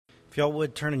If y'all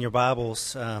would turn in your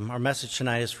Bibles, our message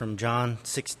tonight is from John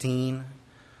 16,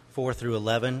 4 through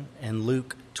 11, and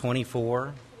Luke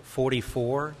 24,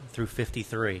 44 through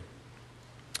 53.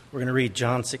 We're going to read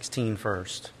John 16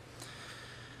 first.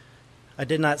 I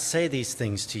did not say these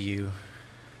things to you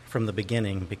from the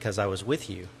beginning because I was with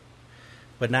you,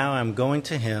 but now I am going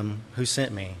to him who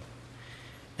sent me,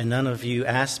 and none of you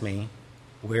asked me,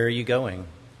 where are you going?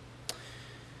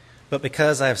 But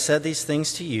because I have said these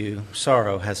things to you,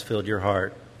 sorrow has filled your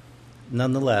heart.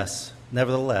 Nevertheless,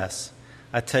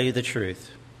 I tell you the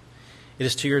truth. It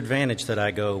is to your advantage that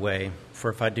I go away,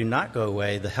 for if I do not go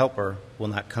away, the Helper will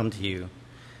not come to you.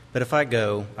 But if I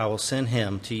go, I will send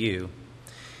him to you.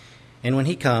 And when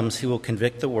he comes, he will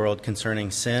convict the world concerning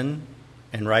sin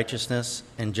and righteousness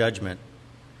and judgment.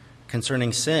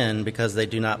 Concerning sin, because they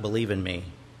do not believe in me.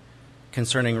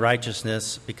 Concerning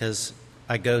righteousness, because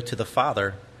I go to the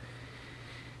Father,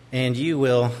 and you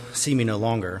will see me no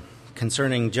longer.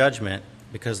 Concerning judgment,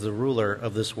 because the ruler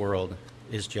of this world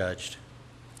is judged.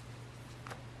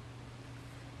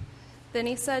 Then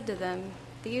he said to them,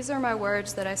 These are my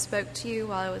words that I spoke to you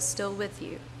while I was still with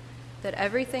you, that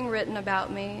everything written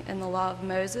about me in the law of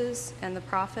Moses and the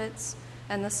prophets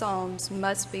and the Psalms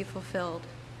must be fulfilled.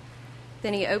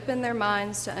 Then he opened their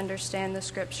minds to understand the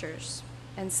Scriptures,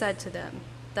 and said to them,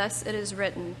 Thus it is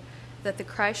written, that the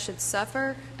Christ should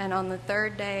suffer and on the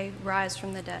third day rise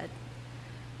from the dead,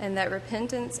 and that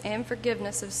repentance and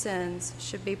forgiveness of sins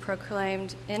should be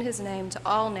proclaimed in his name to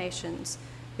all nations,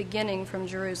 beginning from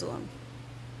Jerusalem.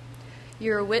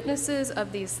 You are witnesses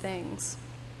of these things,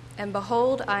 and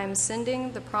behold, I am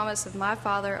sending the promise of my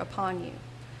Father upon you.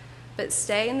 But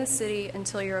stay in the city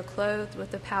until you are clothed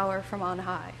with the power from on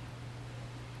high.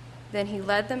 Then he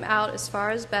led them out as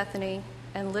far as Bethany,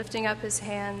 and lifting up his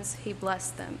hands, he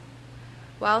blessed them.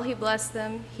 While he blessed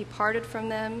them, he parted from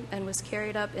them and was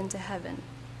carried up into heaven.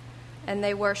 And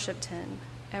they worshipped him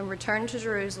and returned to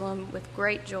Jerusalem with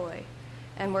great joy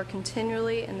and were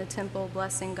continually in the temple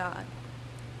blessing God.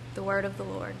 The word of the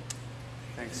Lord.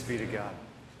 Thanks be to God.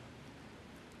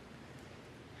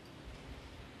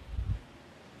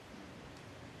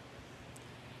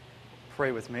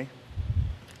 Pray with me.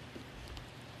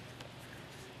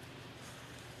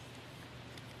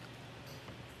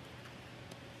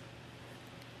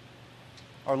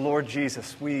 Our Lord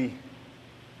Jesus, we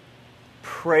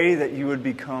pray that you would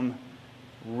become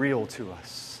real to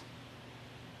us.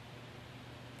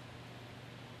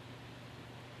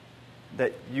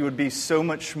 That you would be so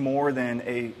much more than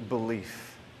a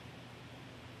belief.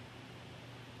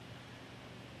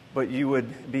 But you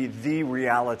would be the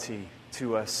reality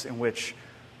to us in which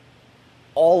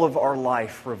all of our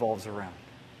life revolves around.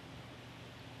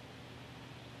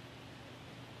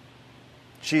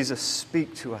 Jesus,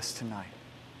 speak to us tonight.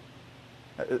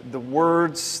 The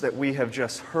words that we have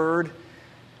just heard,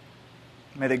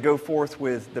 may they go forth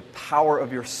with the power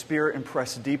of your Spirit and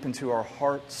press deep into our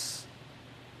hearts.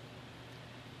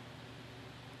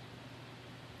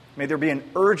 May there be an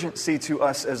urgency to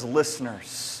us as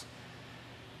listeners.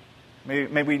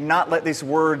 May we not let these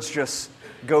words just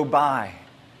go by.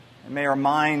 And may our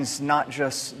minds not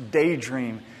just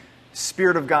daydream.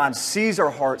 Spirit of God, seize our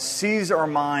hearts, seize our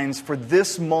minds for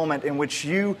this moment in which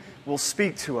you will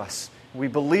speak to us. We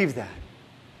believe that.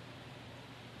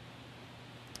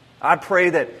 I pray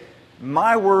that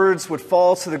my words would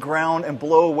fall to the ground and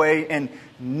blow away, and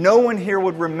no one here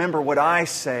would remember what I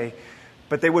say,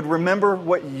 but they would remember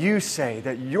what you say,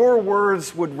 that your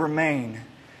words would remain,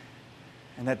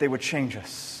 and that they would change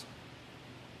us.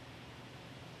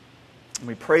 And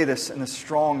we pray this in the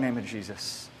strong name of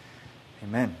Jesus.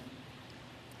 Amen.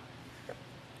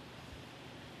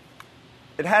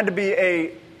 It had to be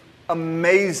an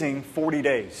amazing 40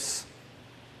 days.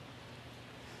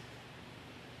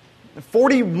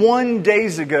 41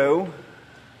 days ago,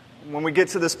 when we get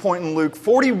to this point in Luke,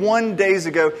 41 days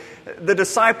ago, the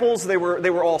disciples, they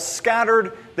were all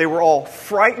scattered. They were all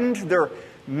frightened. Their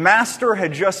master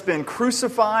had just been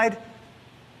crucified.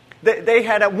 They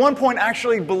had at one point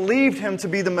actually believed him to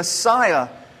be the Messiah.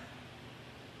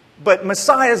 But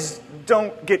Messiahs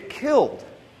don't get killed.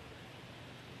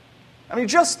 I mean,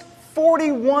 just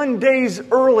 41 days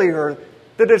earlier,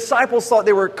 the disciples thought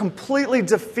they were completely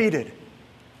defeated.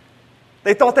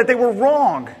 They thought that they were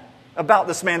wrong about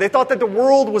this man. They thought that the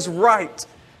world was right.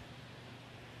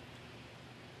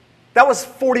 That was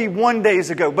 41 days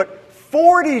ago. But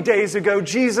 40 days ago,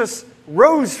 Jesus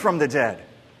rose from the dead.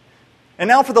 And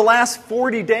now for the last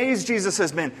 40 days, Jesus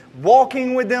has been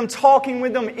walking with them, talking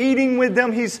with them, eating with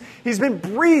them. He's been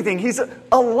breathing. He's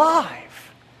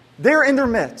alive. They're in their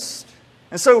midst.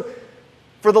 And so,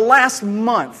 for the last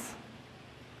month,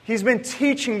 He's been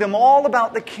teaching them all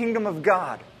about the kingdom of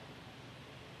God.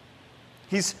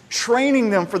 He's training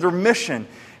them for their mission.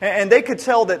 And they could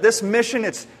tell that this mission,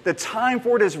 the time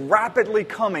for it is rapidly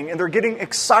coming. And they're getting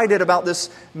excited about this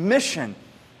mission.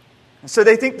 And so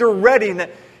they think they're ready. And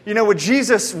that, with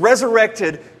Jesus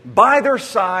resurrected by their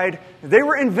side, they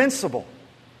were invincible.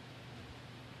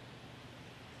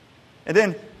 And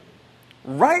then,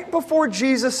 right before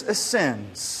Jesus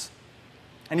ascends,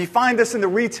 and you find this in the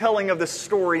retelling of the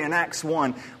story in Acts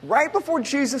 1, right before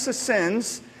Jesus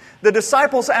ascends, the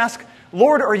disciples ask,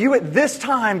 Lord, are you at this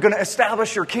time going to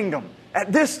establish your kingdom?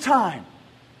 At this time?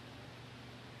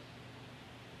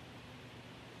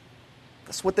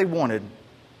 That's what they wanted.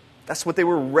 That's what they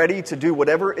were ready to do,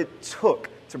 whatever it took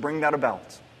to bring that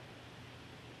about.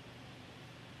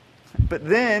 But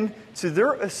then, to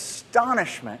their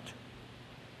astonishment,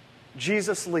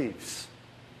 Jesus leaves.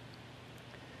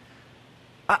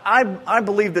 I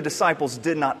believe the disciples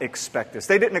did not expect this.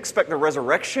 They didn't expect the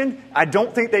resurrection. I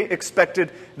don't think they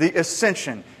expected the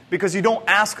ascension. Because you don't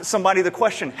ask somebody the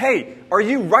question, hey, are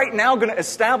you right now going to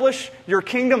establish your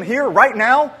kingdom here, right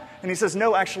now? And he says,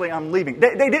 no, actually, I'm leaving.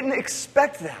 They didn't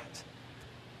expect that.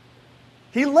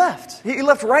 He left. He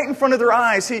left right in front of their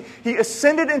eyes. He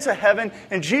ascended into heaven,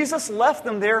 and Jesus left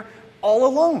them there all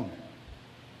alone.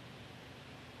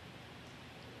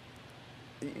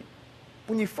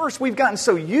 We've gotten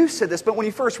so used to this, but when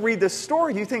you first read this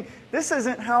story, you think, this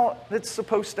isn't how it's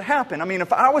supposed to happen. I mean,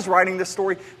 if I was writing this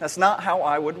story, that's not how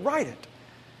I would write it.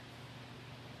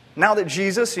 Now that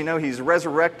Jesus, he's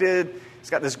resurrected, he's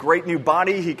got this great new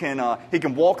body, he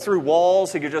can walk through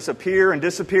walls, he can just appear and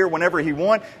disappear whenever he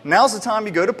wants. Now's the time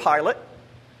you go to Pilate,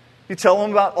 you tell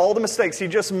him about all the mistakes he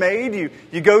just made,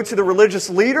 you go to the religious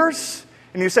leaders,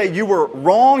 and you say, you were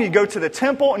wrong. You go to the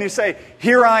temple and you say,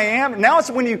 here I am. Now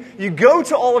it's when you go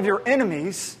to all of your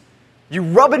enemies, you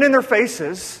rub it in their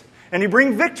faces, and you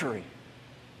bring victory.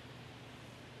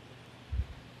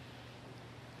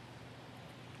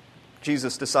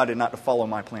 Jesus decided not to follow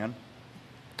my plan.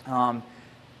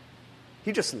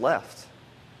 He just left.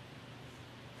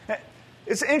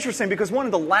 It's interesting because one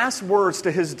of the last words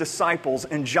to his disciples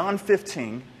in John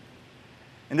 15,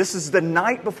 and this is the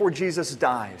night before Jesus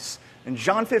dies. In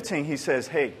John 15, he says,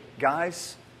 hey,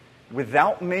 guys,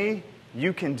 without me,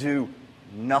 you can do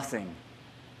nothing.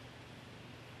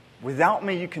 Without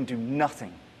me, you can do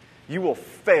nothing. You will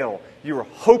fail. You are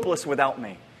hopeless without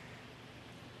me.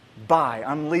 Bye.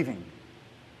 I'm leaving.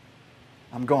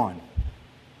 I'm gone.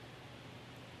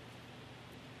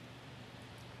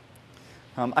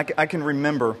 I can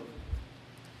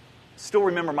still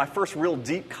remember my first real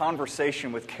deep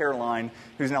conversation with Caroline,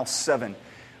 who's now 7.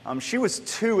 She was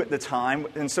 2 at the time,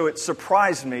 and so it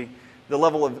surprised me, the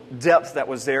level of depth that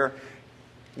was there.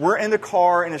 We're in the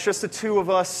car, and it's just the 2 of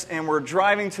us, and we're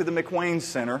driving to the McWayne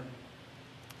Center.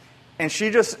 And she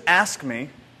just asked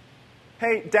me,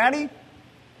 hey, Daddy,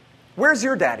 where's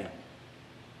your daddy?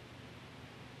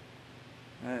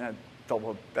 And I thought,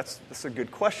 well, that's a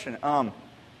good question. And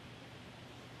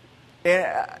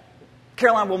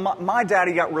Caroline, well, my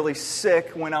daddy got really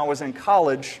sick when I was in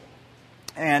college,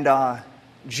 and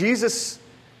Jesus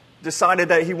decided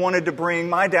that he wanted to bring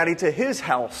my daddy to his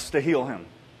house to heal him.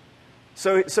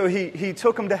 So he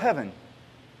took him to heaven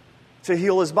to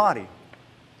heal his body.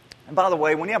 And by the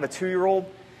way, when you have a 2-year-old,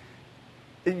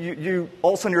 you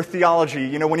also in your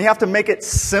theology, when you have to make it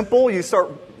simple, you start,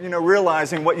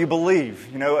 realizing what you believe.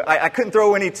 I couldn't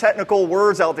throw any technical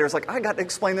words out there. It's like, I got to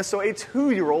explain this so a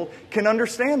 2-year-old can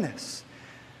understand this.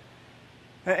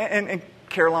 And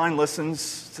Caroline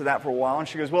listens to that for a while, and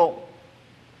she goes, well,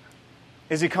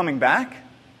 is he coming back?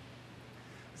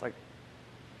 It's like,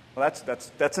 well,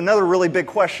 that's another really big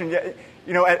question.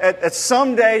 At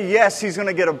someday, yes, he's going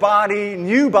to get a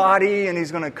new body, and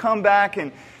he's going to come back.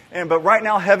 But right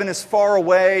now, heaven is far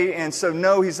away, and so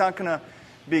no, he's not going to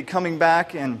be coming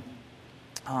back. And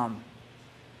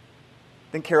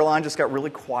then Caroline just got really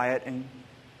quiet, and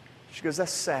she goes,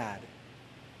 that's sad.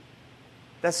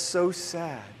 That's so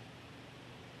sad.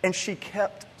 And she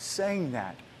kept saying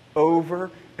that over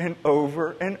and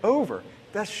over and over.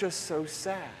 That's just so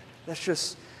sad. That's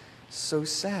just so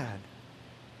sad.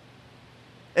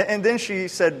 And then she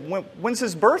said, when's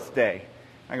his birthday?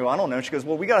 I go, I don't know. She goes,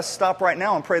 well, we got to stop right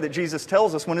now and pray that Jesus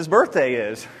tells us when his birthday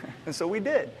is. And so we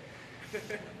did.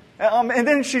 And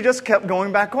then she just kept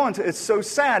going back on. It's so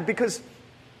sad because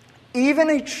even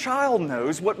a child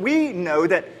knows what we know,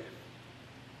 that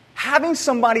having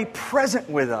somebody present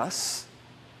with us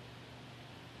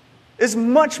is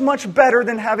much, much better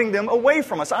than having them away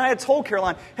from us. I had told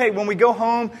Caroline, hey, when we go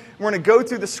home, we're going to go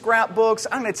through the scrapbooks.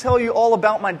 I'm going to tell you all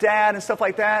about my dad and stuff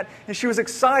like that. And she was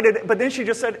excited, but then she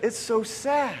just said, it's so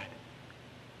sad.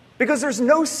 Because there's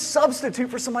no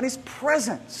substitute for somebody's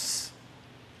presence.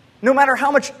 No matter how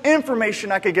much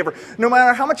information I could give her, no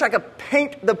matter how much I could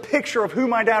paint the picture of who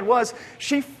my dad was,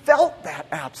 she felt that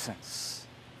absence.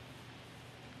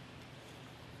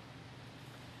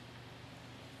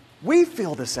 We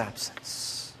feel this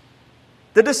absence.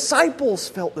 The disciples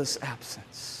felt this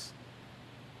absence.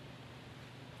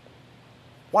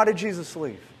 Why did Jesus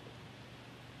leave?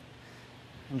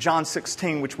 In John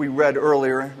 16, which we read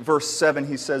earlier, verse 7,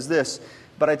 he says this,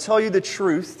 "But I tell you the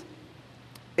truth,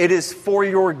 it is for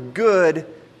your good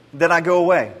that I go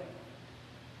away."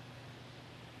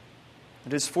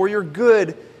 It is for your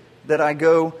good that I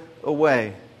go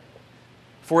away.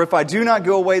 "For if I do not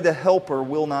go away, the Helper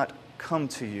will not come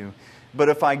to you. But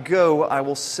if I go, I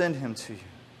will send him to you."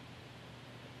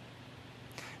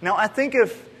 Now, I think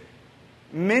if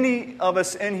many of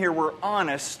us in here were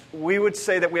honest, we would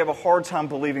say that we have a hard time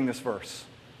believing this verse.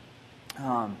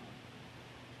 I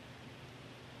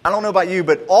don't know about you,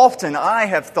 but often I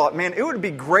have thought, man, it would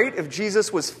be great if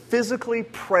Jesus was physically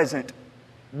present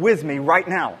with me right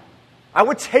now. I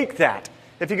would take that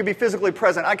if he could be physically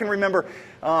present. I can remember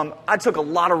I took a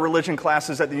lot of religion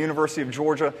classes at the University of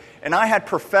Georgia, and I had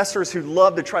professors who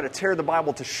loved to try to tear the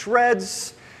Bible to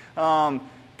shreds.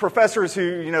 Professors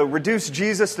who, reduced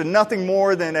Jesus to nothing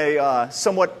more than a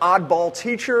somewhat oddball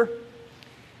teacher.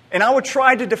 And I would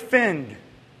try to defend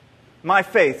my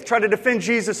faith, try to defend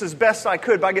Jesus as best I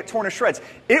could, but I get torn to shreds.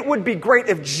 It would be great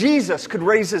if Jesus could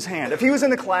raise his hand. If he was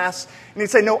in the class and he'd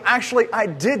say, "No, actually, I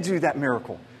did do that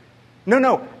miracle.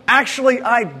 No, actually,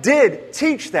 I did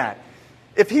teach that."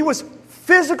 If he was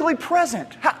physically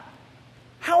present,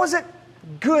 how is it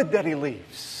good that he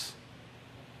leaves?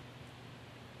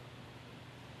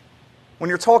 When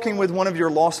you're talking with one of your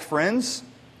lost friends,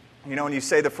 and you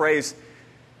say the phrase,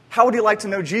 "How would you like to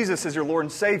know Jesus as your Lord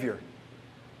and Savior?"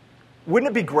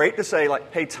 Wouldn't it be great to say,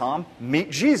 like, "Hey, Tom,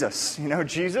 meet Jesus.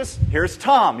 Jesus, here's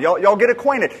Tom. Y'all get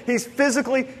acquainted." He's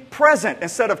physically present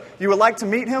instead of, "You would like to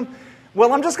meet him?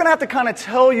 Well, I'm just going to have to kind of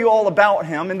tell you all about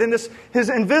him, and then his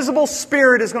invisible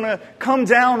spirit is going to come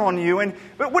down on you."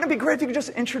 But wouldn't it be great if you could just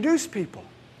introduce people?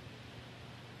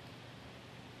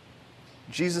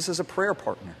 Jesus is a prayer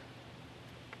partner,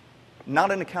 not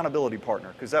an accountability partner,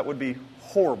 because that would be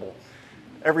horrible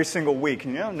every single week.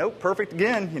 Nope, perfect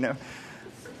again,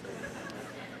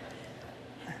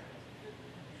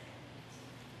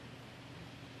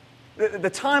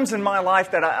 The times in my life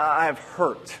that I have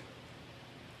hurt,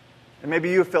 and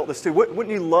maybe you have felt this too, wouldn't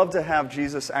you love to have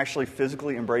Jesus actually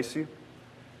physically embrace you?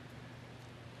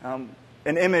 An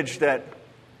image that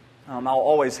I'll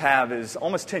always have is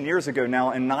almost 10 years ago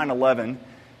now in 9/11,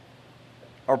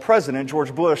 our president,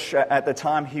 George Bush, at the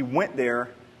time, he went there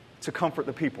to comfort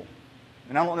the people.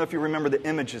 And I don't know if you remember the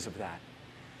images of that.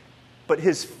 But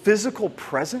his physical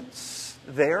presence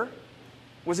there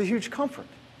was a huge comfort.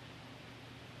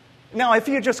 Now, if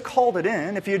he had just called it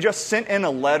in, if he had just sent in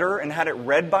a letter and had it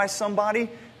read by somebody,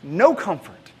 no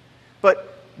comfort.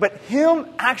 But him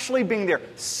actually being there,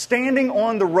 standing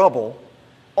on the rubble,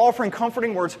 offering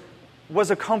comforting words,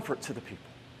 was a comfort to the people.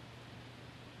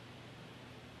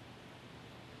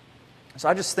 So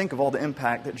I just think of all the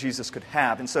impact that Jesus could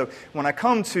have. And so when I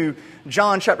come to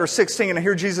John chapter 16 and I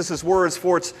hear Jesus' words,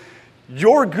 "For it's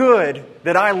your good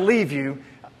that I leave you,"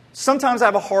 sometimes I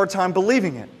have a hard time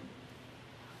believing it.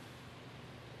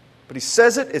 But he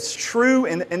says it, it's true,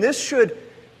 and this should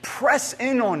press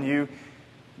in on you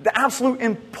the absolute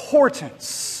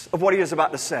importance of what he is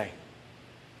about to say.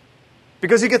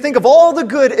 Because you can think of all the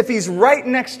good if he's right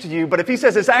next to you, but if he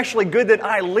says it's actually good that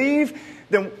I leave,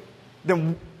 then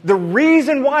the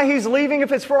reason why he's leaving,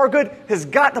 if it's for our good, has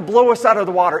got to blow us out of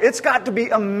the water. It's got to be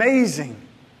amazing.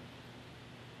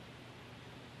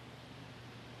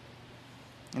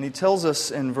 And he tells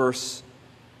us in verse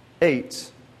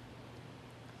 8,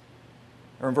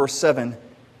 or in verse 7,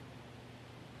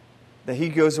 that he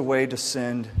goes away to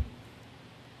send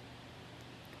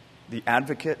the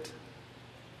advocate,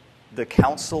 the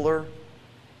counselor,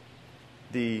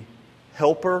 the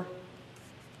helper.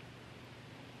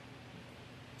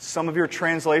 Some of your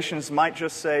translations might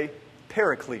just say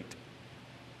paraclete.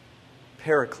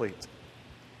 Paraclete.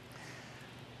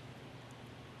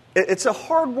 It's a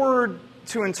hard word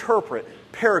to interpret,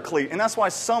 paraclete, and that's why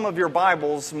some of your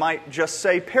Bibles might just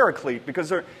say paraclete,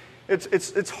 because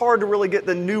it's hard to really get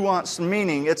the nuanced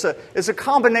meaning. It's a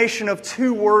combination of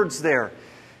two words there.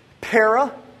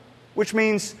 Para, which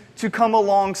means to come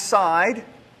alongside,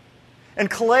 and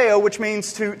kaleo, which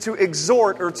means to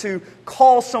exhort or to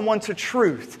call someone to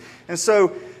truth. And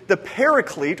so the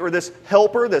paraclete, or this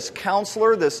helper, this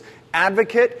counselor, this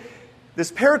advocate,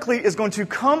 this paraclete is going to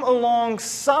come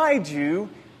alongside you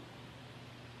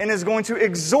and is going to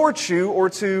exhort you or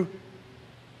to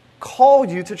call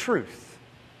you to truth.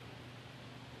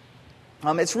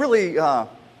 It's really a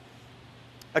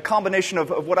combination of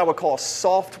what I would call a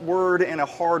soft word and a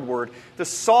hard word. The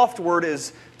soft word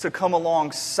is to come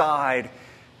alongside,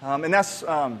 and that's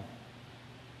a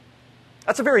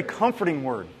very comforting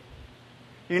word.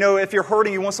 You know, if you're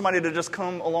hurting, you want somebody to just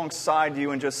come alongside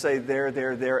you and just say,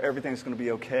 there, everything's going to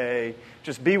be okay.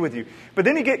 Just be with you. But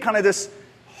then you get kind of this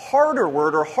harder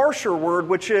word or harsher word,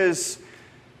 which is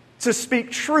to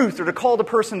speak truth or to call the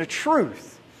person to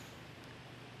truth.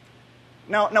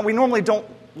 Now we normally don't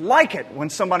like it when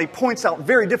somebody points out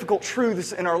very difficult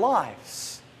truths in our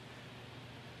lives.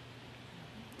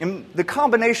 And the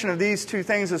combination of these two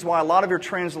things is why a lot of your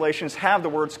translations have the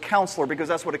words counselor, because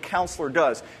that's what a counselor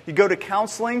does. You go to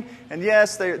counseling, and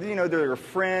yes, they're your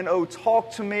friend. Oh,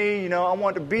 talk to me. I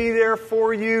want to be there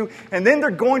for you. And then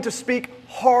they're going to speak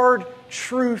hard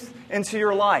truth into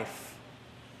your life.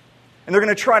 And they're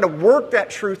going to try to work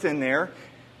that truth in there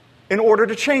in order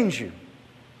to change you.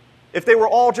 If they were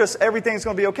all just everything's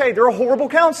going to be okay, they're a horrible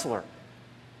counselor.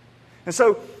 And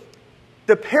so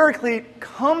the paraclete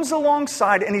comes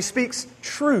alongside and he speaks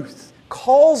truth,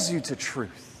 calls you to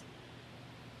truth.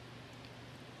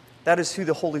 That is who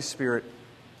the Holy Spirit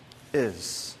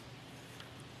is.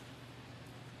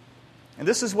 And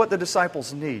this is what the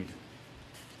disciples need.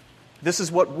 This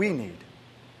is what we need.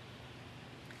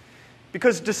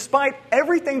 Because despite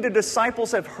everything the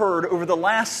disciples have heard over the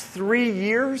last 3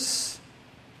 years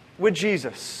with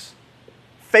Jesus,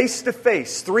 face to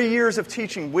face, 3 years of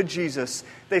teaching with Jesus,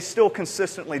 they still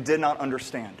consistently did not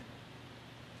understand.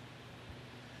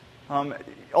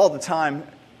 All the time,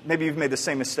 maybe you've made the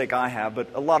same mistake I have, but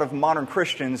a lot of modern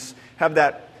Christians have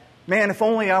that, man, if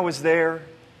only I was there.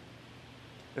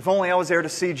 If only I was there to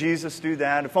see Jesus do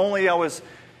that. If only I was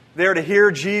there to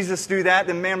hear Jesus do that,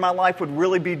 then man, my life would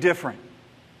really be different.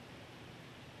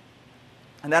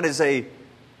 And that is a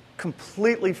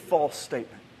completely false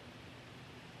statement.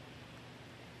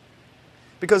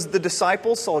 Because the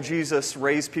disciples saw Jesus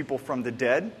raise people from the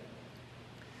dead.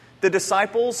 The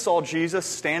disciples saw Jesus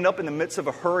stand up in the midst of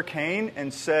a hurricane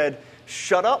and said,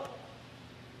 "Shut up."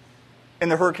 And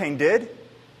the hurricane did.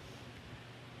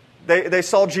 They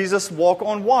saw Jesus walk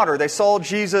on water. They saw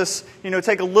Jesus,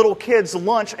 take a little kid's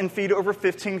lunch and feed over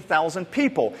 15,000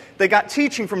 people. They got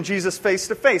teaching from Jesus face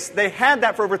to face. They had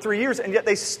that for over 3 years, and yet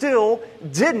they still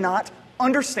did not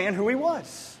understand who He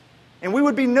was. And we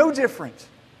would be no different.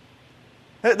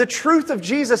 The truth of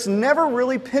Jesus never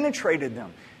really penetrated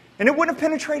them. And it wouldn't have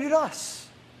penetrated us.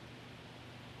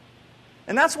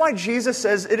 And that's why Jesus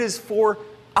says it is for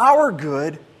our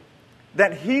good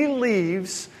that He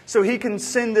leaves so He can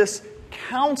send this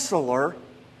counselor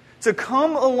to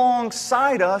come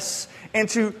alongside us and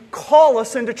to call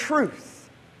us into truth.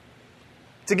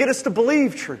 To get us to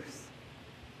believe truth.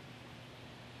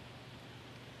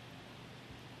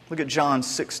 Look at John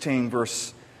 16,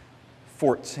 verse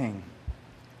 14.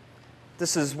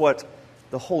 This is what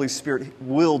the Holy Spirit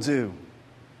will do.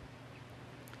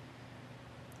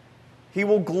 He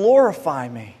will glorify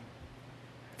me,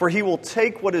 for He will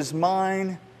take what is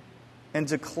mine and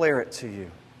declare it to you.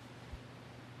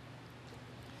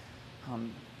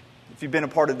 If you've been a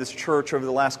part of this church over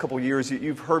the last couple of years,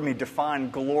 you've heard me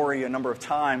define glory a number of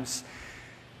times.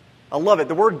 I love it.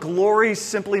 The word glory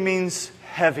simply means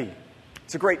heavy.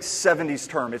 It's a great 70s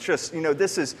term. It's just,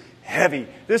 this is heavy.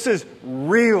 This is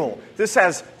real. This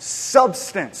has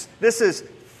substance. This is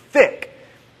thick.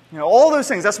 All those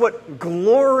things. That's what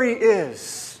glory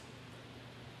is.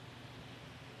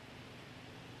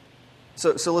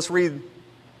 So let's read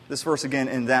this verse again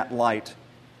in that light.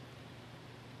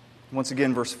 Once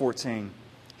again, verse 14.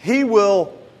 He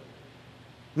will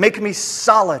make me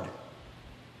solid.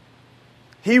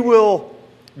 He will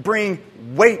bring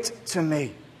weight to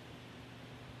me.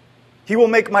 He will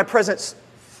make my presence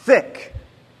thick.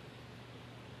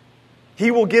 He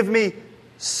will give me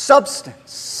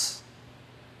substance.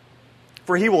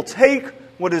 For He will take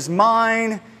what is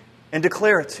mine and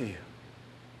declare it to you.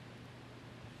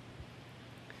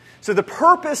 So the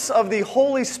purpose of the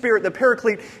Holy Spirit, the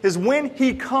Paraclete, is when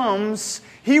He comes,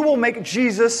 He will make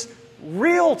Jesus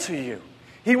real to you.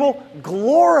 He will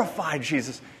glorify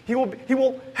Jesus. He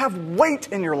will have weight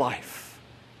in your life.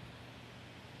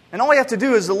 And all you have to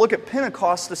do is to look at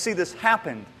Pentecost to see this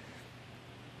happen.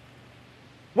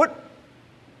 What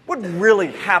really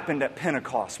happened at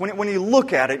Pentecost? When you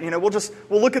look at it,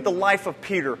 we'll look at the life of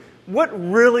Peter. what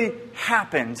really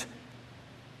happened?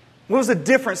 What was the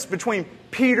difference between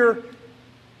Peter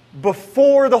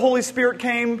before the Holy Spirit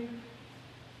came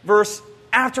versus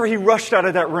after he rushed out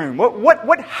of that room?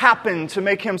 What happened to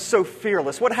make him so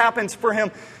fearless? What happens for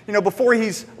him, before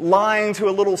he's lying to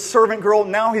a little servant girl,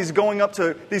 now he's going up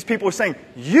to these people who are saying,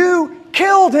 "You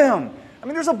killed him." I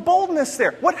mean, there's a boldness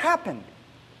there. What happened?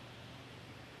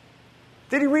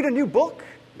 Did he read a new book?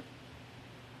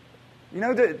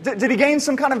 Did he gain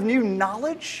some kind of new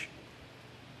knowledge?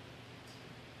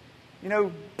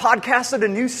 Podcasted a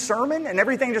new sermon and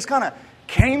everything just kind of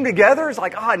came together? It's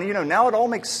like, now it all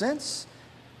makes sense.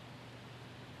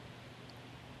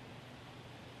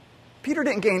 Peter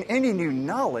didn't gain any new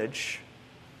knowledge,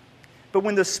 but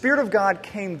when the Spirit of God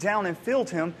came down and filled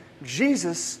him,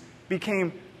 Jesus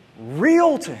became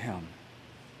real to him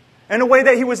in a way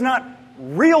that he was not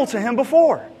real to him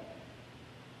before.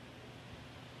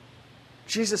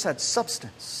 Jesus had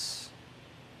substance.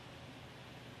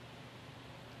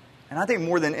 And I think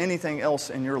more than anything else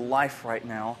in your life right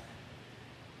now,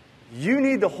 you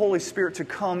need the Holy Spirit to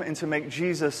come and to make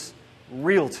Jesus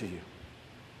real to you.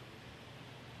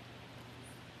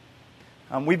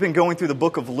 We've been going through the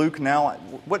book of Luke now.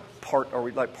 What part are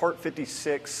we? Like part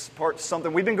 56, part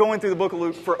something. We've been going through the book of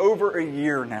Luke for over a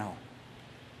year now.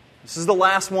 This is the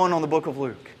last one on the book of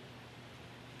Luke.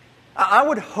 I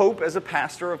would hope as a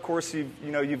pastor, of course,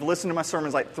 you've listened to my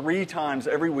sermons like 3 times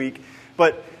every week,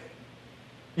 but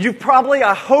you've probably,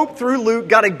 I hope through Luke,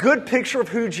 got a good picture of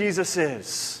who Jesus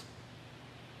is.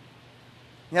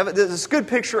 You have this good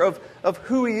picture of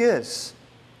who He is.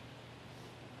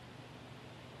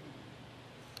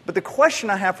 But the question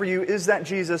I have for you, is that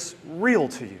Jesus real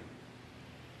to you?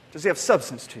 Does He have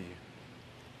substance to you?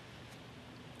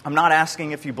 I'm not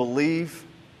asking if you believe.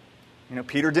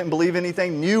 Peter didn't believe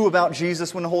anything new about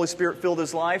Jesus when the Holy Spirit filled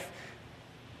his life.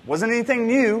 It wasn't anything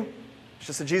new. It's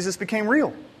just that Jesus became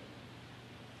real.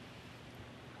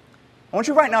 I want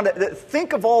you right now to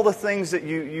think of all the things that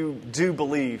you do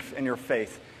believe in your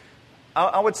faith.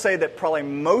 I would say that probably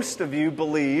most of you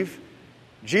believe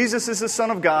Jesus is the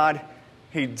Son of God.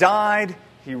 He died.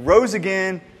 He rose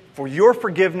again for your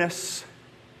forgiveness.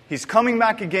 He's coming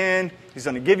back again. He's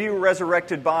going to give you a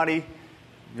resurrected body.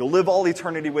 You'll live all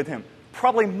eternity with Him.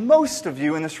 Probably most of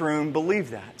you in this room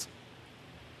believe that.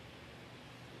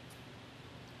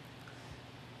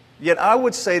 Yet I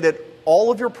would say that all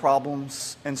of your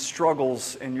problems and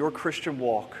struggles in your Christian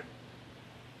walk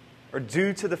are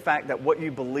due to the fact that what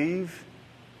you believe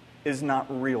is not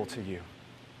real to you.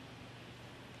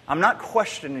 I'm not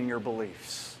questioning your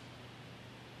beliefs,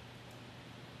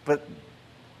 but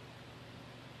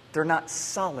they're not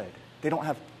solid. They don't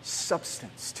have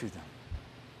substance to them.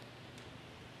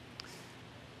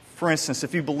 For instance,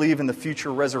 if you believe in the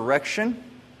future resurrection,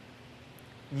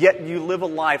 yet you live a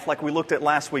life like we looked at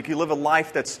last week, you live a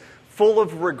life that's full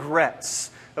of regrets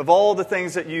of all the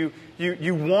things that you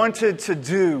wanted to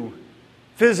do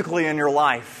physically in your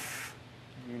life.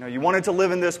 You wanted to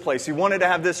live in this place, you wanted to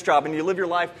have this job, and you live your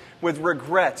life with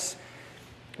regrets.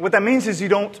 What that means is you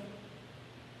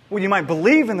might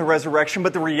believe in the resurrection,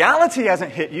 but the reality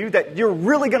hasn't hit you that you're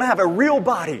really going to have a real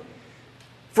body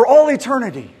for all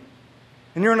eternity.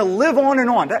 And you're going to live on and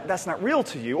on. That's not real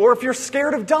to you. Or if you're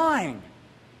scared of dying,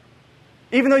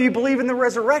 even though you believe in the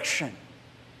resurrection,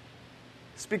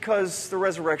 it's because the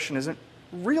resurrection isn't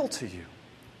real to you.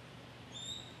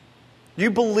 You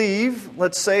believe,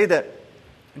 let's say, that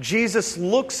Jesus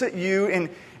looks at you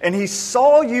and He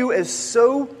saw you as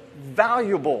so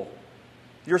valuable.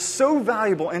 You're so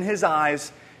valuable in His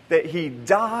eyes that He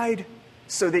died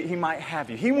so that He might have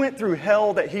you. He went through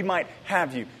hell that He might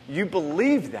have you. You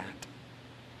believe that.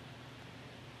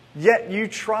 Yet you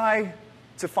try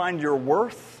to find your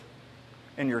worth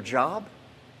in your job,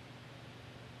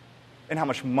 in how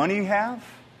much money you have,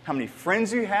 how many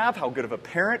friends you have, how good of a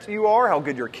parent you are, how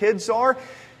good your kids are.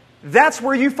 That's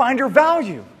where you find your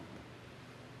value.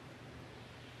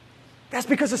 That's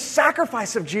because the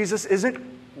sacrifice of Jesus isn't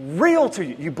real to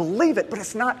you. You believe it, but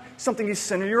it's not something you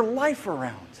center your life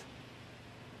around.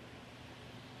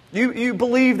 You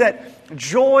believe that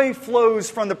joy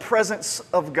flows from the presence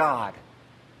of God.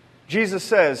 Jesus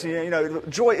says,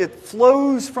 joy, it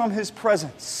flows from His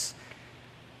presence.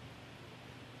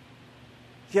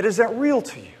 Yet is that real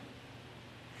to you?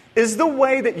 Is the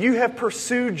way that you have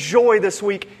pursued joy this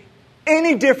week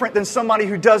any different than somebody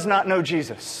who does not know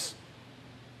Jesus?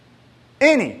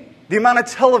 Any. The amount of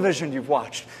television you've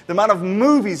watched, the amount of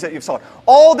movies that you've saw,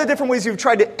 all the different ways you've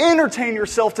tried to entertain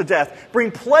yourself to death,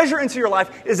 bring pleasure into your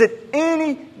life, is it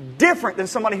any different than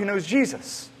somebody who knows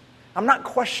Jesus? I'm not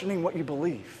questioning what you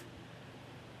believe.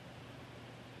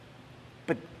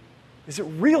 But Is it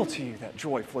real to you that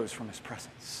joy flows from His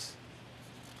presence?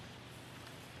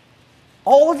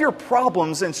 All of your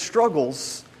problems and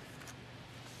struggles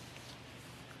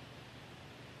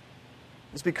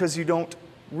is because you don't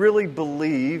really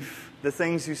believe the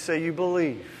things you say you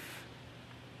believe.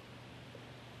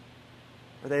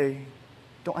 Or they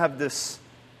don't have this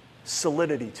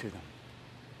solidity to them.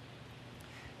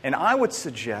 And I would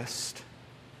suggest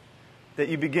that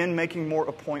you begin making more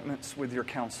appointments with your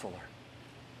counselor.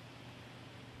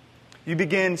 You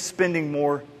begin spending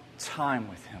more time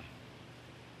with him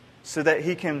so that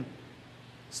he can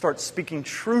start speaking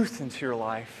truth into your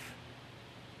life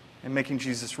and making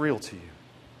Jesus real to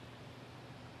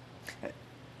you.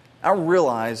 I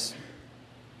realize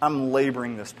I'm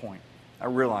laboring this point. I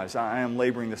realize I am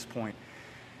laboring this point.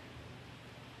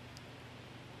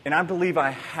 And I believe I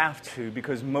have to,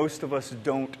 because most of us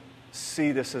don't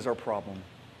see this as our problem.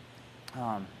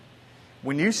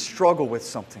 When you struggle with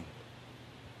something,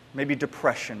 maybe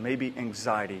depression, maybe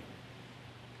anxiety,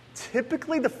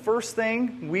 typically the first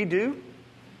thing we do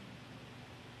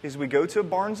is we go to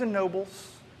Barnes &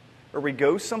 Nobles or we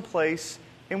go someplace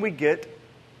and we get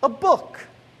a book.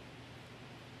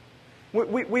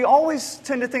 We always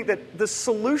tend to think that the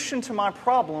solution to my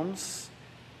problems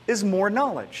is more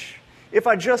knowledge. If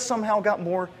I just somehow got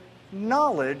more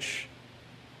knowledge,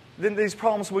 then these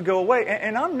problems would go away.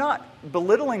 And I'm not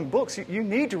belittling books. You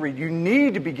need to read. You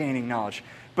need to be gaining knowledge.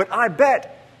 But I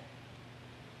bet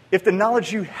if the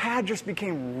knowledge you had just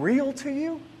became real to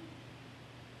you,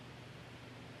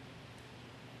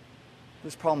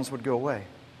 these problems would go away.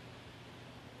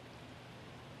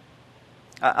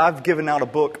 I've given out a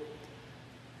book,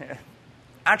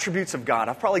 Attributes of God.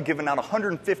 I've probably given out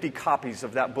 150 copies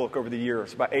of that book over the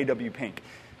years by A.W. Pink.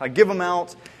 I give them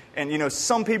out, and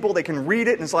some people, they can read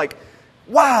it, and it's like,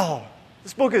 wow,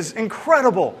 this book is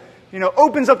incredible.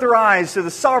 Opens up their eyes to the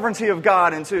sovereignty of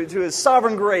God and to His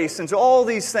sovereign grace and to all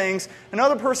these things.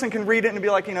 Another person can read it and be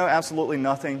like, absolutely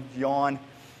nothing, yawn.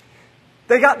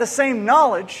 They got the same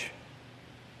knowledge,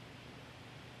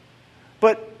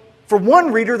 but for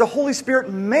one reader, the Holy Spirit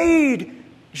made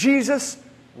Jesus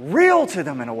real to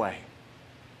them in a way.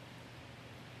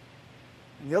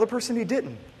 And the other person, he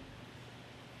didn't.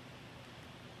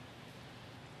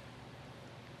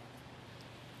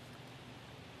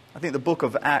 I think the book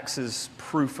of Acts is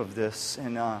proof of this.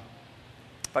 And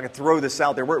if I could throw this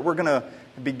out there, we're going to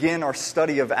begin our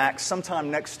study of Acts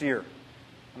sometime next year.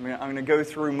 I'm going to go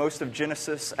through most of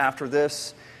Genesis after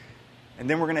this, and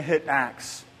then we're going to hit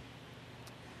Acts.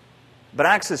 But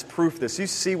Acts is proof of this. You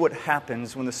see what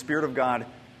happens when the Spirit of God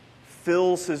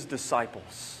fills His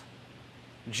disciples.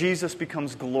 Jesus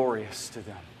becomes glorious to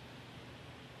them.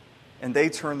 And they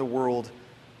turn the world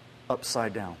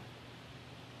upside down.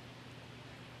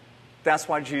 That's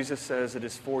why Jesus says, it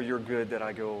is for your good that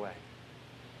I go away.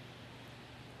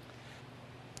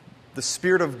 The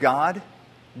Spirit of God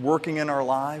working in our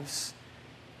lives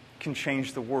can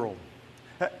change the world.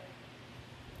 A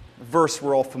verse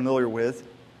we're all familiar with,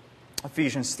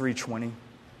 Ephesians 3:20,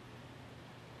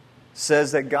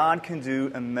 says that God can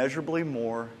do immeasurably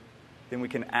more than we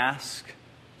can ask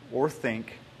or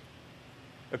think,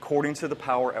 according to the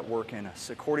power at work in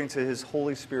us, according to His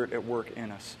Holy Spirit at work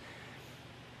in us.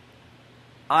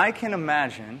 I can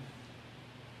imagine,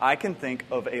 I can think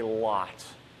of a lot.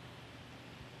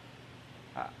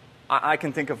 I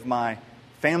can think of my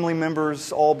family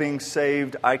members all being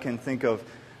saved. I can think of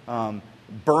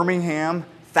Birmingham,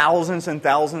 thousands and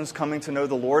thousands coming to know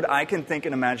the Lord. I can think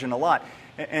and imagine a lot.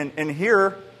 And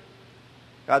here,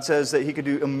 God says that He could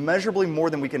do immeasurably more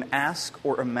than we can ask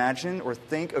or imagine or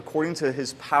think, according to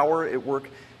His power at work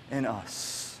in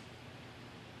us.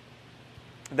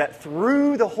 That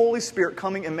through the Holy Spirit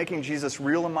coming and making Jesus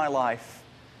real in my life,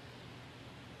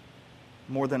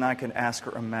 more than I can ask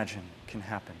or imagine can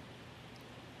happen.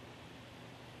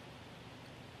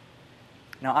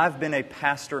 Now, I've been a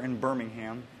pastor in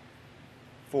Birmingham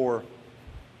for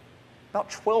about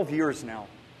 12 years now.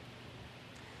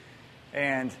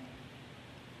 And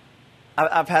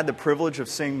I've had the privilege of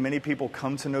seeing many people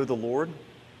come to know the Lord,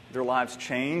 their lives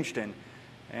changed, and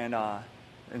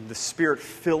the Spirit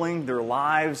filling their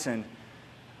lives, and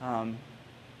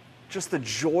just the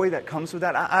joy that comes with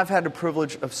that. I've had the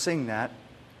privilege of seeing that.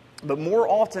 But more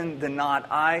often than not,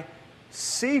 I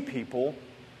see people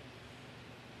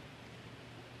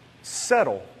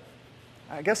settle.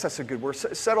 I guess that's a good word.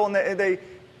 Settle, and they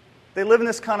live in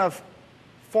this kind of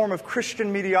form of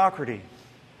Christian mediocrity,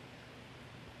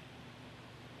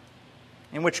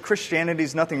 in which Christianity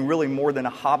is nothing really more than a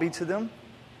hobby to them.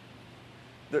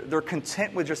 They're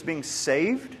content with just being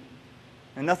saved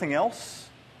and nothing else.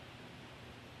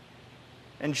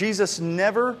 And Jesus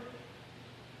never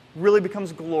really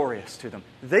becomes glorious to them.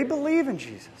 They believe in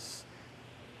Jesus,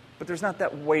 but there's not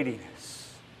that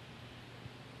weightiness.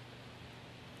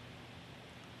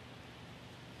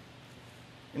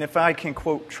 And if I can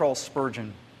quote Charles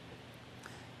Spurgeon,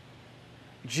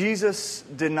 Jesus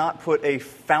did not put a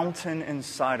fountain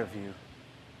inside of you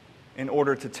in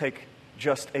order to take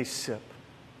just a sip.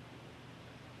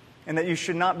 And that you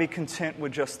should not be content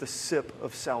with just the sip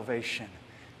of salvation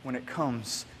when it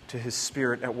comes to His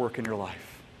Spirit at work in your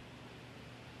life.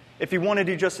 If He wanted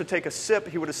you just to take a sip,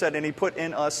 He would have said, and He put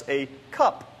in us a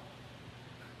cup.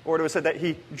 Or it would have said that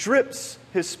He drips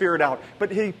His Spirit out.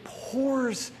 But He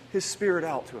pours His Spirit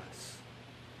out to us.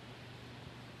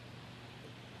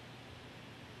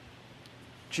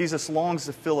 Jesus longs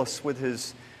to fill us with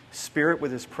His Spirit,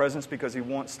 with His presence, because He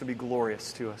wants to be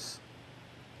glorious to us.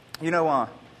 You know,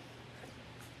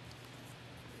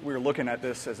 we were looking at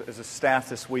this as a staff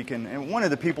this week, and one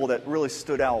of the people that really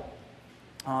stood out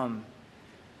when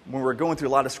we were going through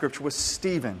a lot of Scripture was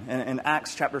Stephen in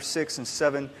Acts chapter 6 and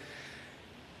 7.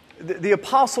 The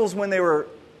apostles, when they were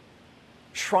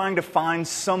trying to find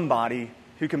somebody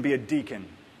who can be a deacon,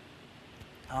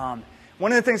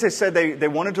 one of the things they said they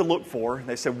wanted to look for,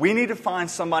 they said, we need to find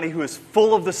somebody who is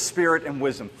full of the Spirit and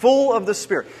wisdom. Full of the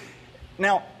Spirit.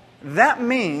 Now, that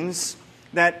means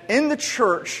that in the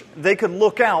church, they could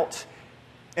look out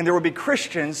and there would be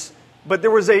Christians, but there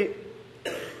was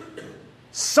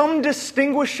some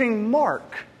distinguishing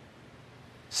mark,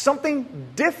 something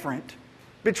different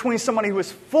between somebody who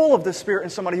was full of the Spirit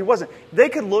and somebody who wasn't. They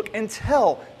could look and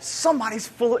tell somebody's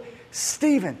full of,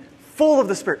 Stephen, full of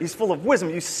the Spirit. He's full of wisdom.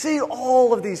 You see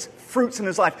all of these fruits in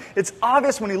his life. It's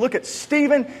obvious when you look at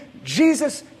Stephen,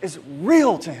 Jesus is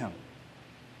real to him.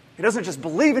 He doesn't just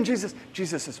believe in Jesus.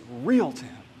 Jesus is real to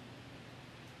him.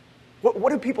 What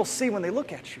do people see when they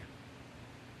look at you?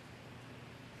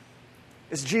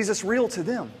 Is Jesus real to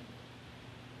them?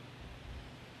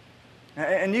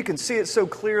 And you can see it so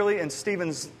clearly in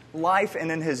Stephen's life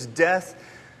and in his death.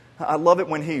 I love it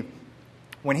when he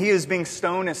is being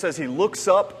stoned. It says he looks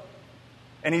up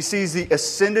and he sees the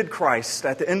ascended Christ.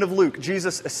 At the end of Luke,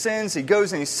 Jesus ascends. He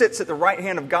goes and he sits at the right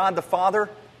hand of God the Father.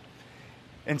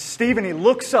 And Stephen, he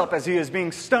looks up as he is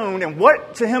being stoned, and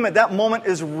what to him at that moment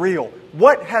is real?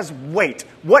 What has weight?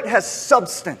 What has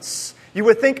substance? You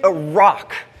would think a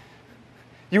rock.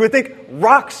 You would think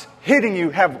rocks hitting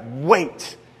you have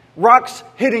weight. Rocks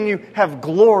hitting you have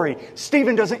glory.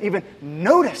 Stephen doesn't even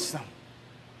notice them.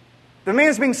 The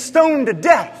man's being stoned to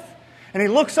death. And he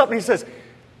looks up and he says,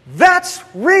 that's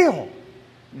real.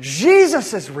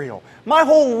 Jesus is real. My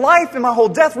whole life and my whole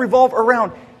death revolve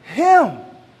around Him.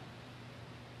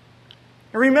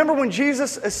 And remember when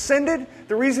Jesus ascended,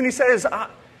 the reason He said is,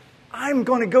 I'm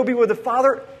going to go be with the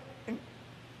Father. And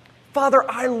Father,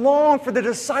 I long for the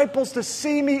disciples to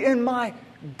see me in my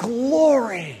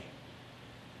glory,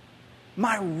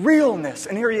 my realness.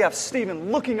 And here you have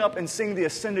Stephen looking up and seeing the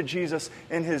ascended Jesus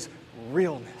in His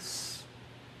realness.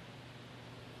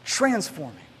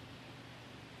 Transforming.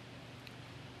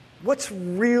 What's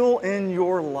real in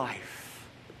your life?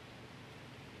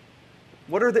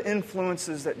 What are the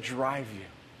influences that drive you?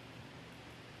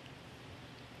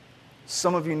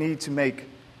 Some of you need to make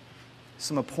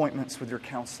some appointments with your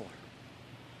counselor.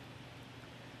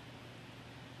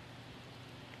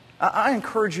 I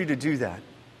encourage you to do that.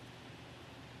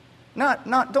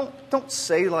 Don't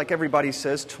say like everybody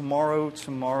says, tomorrow,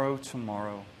 tomorrow,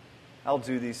 tomorrow. I'll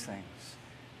do these things.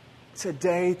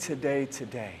 Today, today,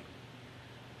 today.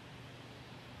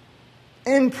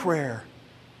 In prayer,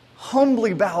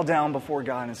 humbly bow down before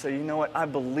God and say, you know what, I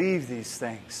believe these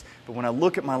things. But when I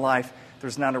look at my life,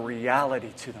 there's not a reality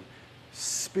to them.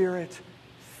 Spirit,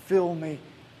 fill me,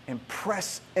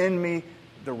 impress in me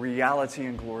the reality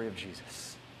and glory of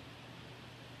Jesus.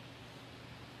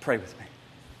 Pray with me.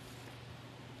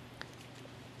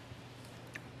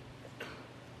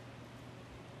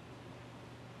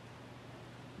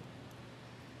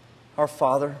 Our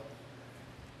Father,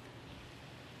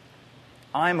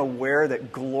 I'm aware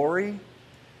that glory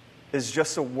is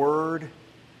just a word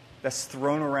that's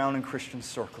thrown around in Christian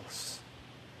circles.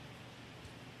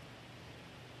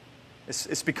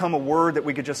 It's become a word that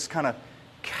we could just kind of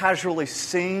casually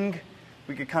sing.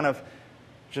 We could kind of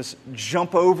just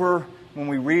jump over when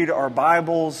we read our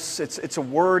Bibles. It's a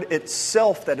word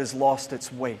itself that has lost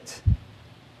its weight.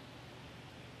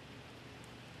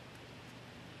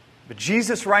 But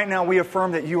Jesus, right now, we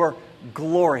affirm that you are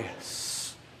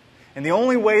glorious. And the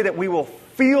only way that we will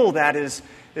feel that is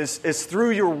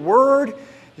through your Word,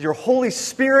 your Holy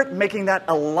Spirit, making that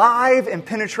alive and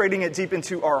penetrating it deep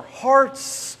into our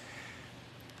hearts.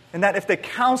 And that if the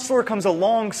Counselor comes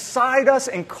alongside us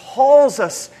and calls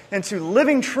us into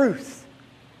living truth,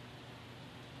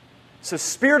 so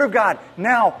Spirit of God,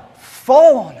 now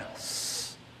fall on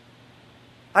us.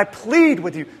 I plead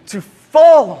with you to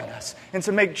fall on us and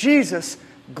to make Jesus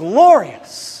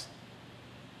glorious.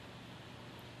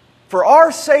 For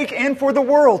our sake and for the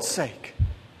world's sake.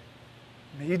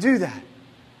 May you do that.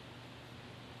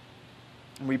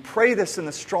 And we pray this in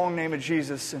the strong name of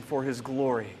Jesus and for His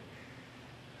glory.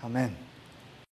 Amen.